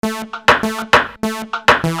Bellaqueo.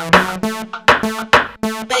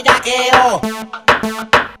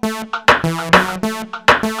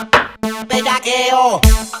 Bellaqueo.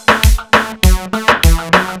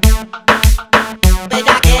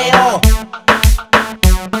 Bellaqueo.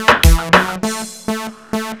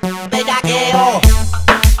 Bellaqueo.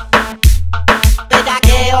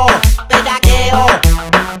 Bellaqueo. Bellaqueo.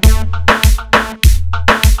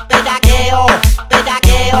 Bellaqueo.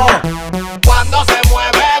 Bellaqueo. Cuando se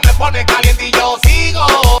mueve me pone caliente y yo sigo.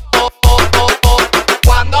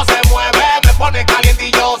 Cuando se mueve me pone caliente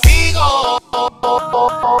y yo sigo.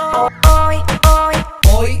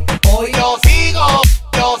 Yo sigo,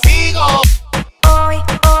 yo sigo.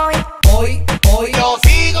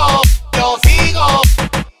 Yo sigo.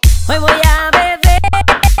 Hoy voy a beber.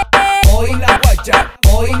 Hoy la guacha,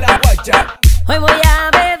 hoy la guacha. Hoy voy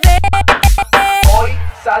a beber. Hoy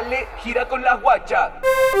sale, gira con las guachas.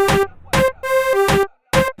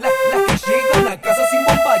 Las que llegan a casa sin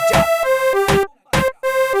bombacha.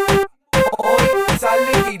 Hoy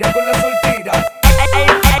sale, gira con las solteras.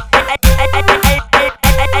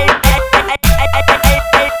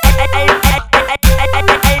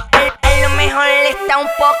 A lo mejor está un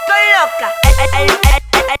poco loca.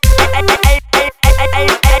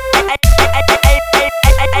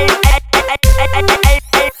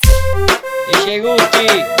 DJ Gusty.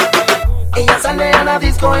 Ella sale a la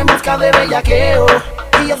disco en busca de bellaqueo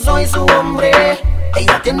y yo soy su hombre.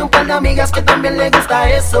 Ella tiene un par de amigas que también le gusta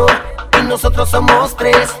eso y nosotros somos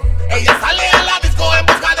tres. Ella sale a la disco en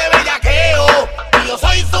busca de bellaqueo y yo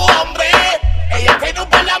soy su hombre. Ella tiene un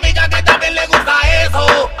par de amigas que también le gusta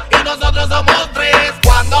eso y nosotros somos tres.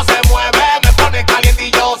 Cuando se mueve me pone caliente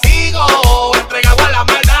y yo sigo entregado a la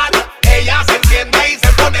maldad. Ella se enciende y se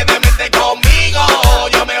pone demente conmigo.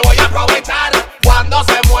 Yo me voy a aprovechar. Cuando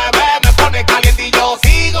se mueve me pone caliente y yo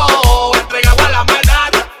sigo entregado a la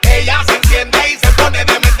maldad. Ella se enciende y se pone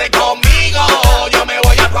demente conmigo. Yo me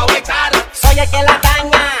voy a aprovechar. Soy el que la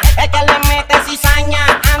daña, el que le mete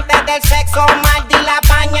cizaña. Antes del sexo, Maldy la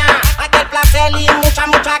baña. Hasta el placer y mucha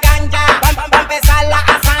ganja. Va a empezar la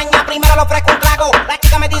hazaña. Primero le ofrezco un trago. La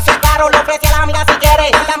chica me dice claro, lo ofrece a la amiga si quiere.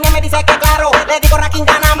 Él también me dice que claro. Le digo Raquín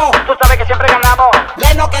ganamos. Tú sabes que siempre ganamos.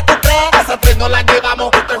 Leno que tú crees. A ese tren no la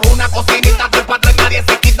llevamos. Esto es una cocinita, tres pa' tres nadie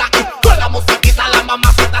se quita. Y con la musiquita, la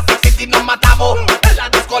mamacita sexy y nos matamos. En la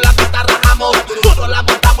disco la pista rajamos. Duro la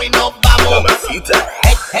montamos y nos vamos.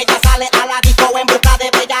 Ella sale a la disco en busca de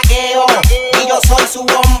bellaqueo y yo soy su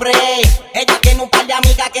hombre. Ella tiene un par de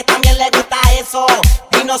amigas que también le gusta eso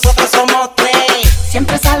y nosotros somos tres.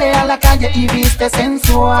 Siempre sale a la calle y viste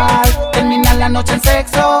sensual. Termina la noche en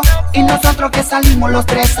sexo y nosotros que salimos los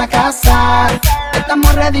tres a cazar.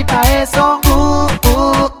 Estamos ready pa' eso.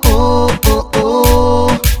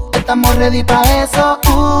 Estamos ready pa' eso.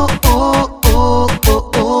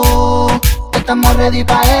 Estamos ready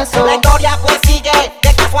pa' eso. La historia pues sigue,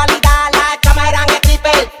 de casualidad las chamas eran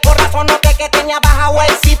stripper. Por razón noté que tenía bajado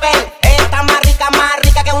el zipper. Está más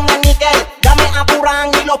rica que un níquel. Ya me apuran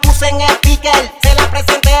y lo puse en el picker. Se la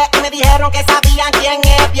presenté y me dijeron que sabían quién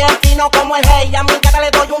es. Bien fino como el hey. A mi gata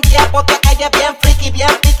le doy un 10 porque ella es bien friki.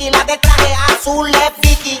 La de traje azul es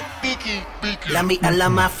Vicky. La mía la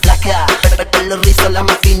más flaca, el pelo rizo la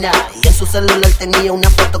más fina. Y en su celular tenía una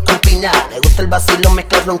foto con Pina. Le gusta el vacilo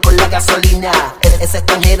mezclarlo con la gasolina. Es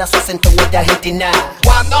extranjera, su acento es de Argentina.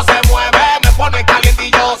 Cuando se mueve me pone caliente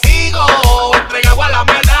y yo sigo entregado a la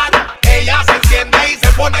maldad. Ella se enciende y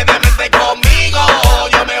se pone demente conmigo.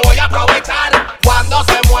 Yo me voy a aprovechar. Cuando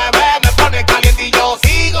se mueve me pone caliente y yo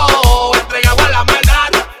sigo entregado a la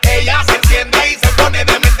maldad. Ella se enciende y se pone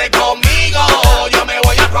demente conmigo. Yo me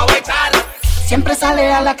voy a aprovechar. Siempre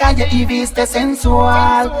sale a la calle y viste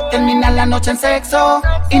sensual. Termina la noche en sexo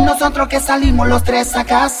y nosotros que salimos los tres a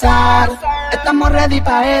cazar. Estamos ready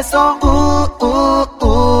pa' eso.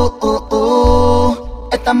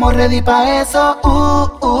 Estamos ready pa' eso.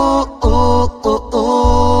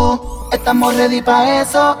 Estamos ready pa'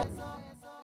 eso.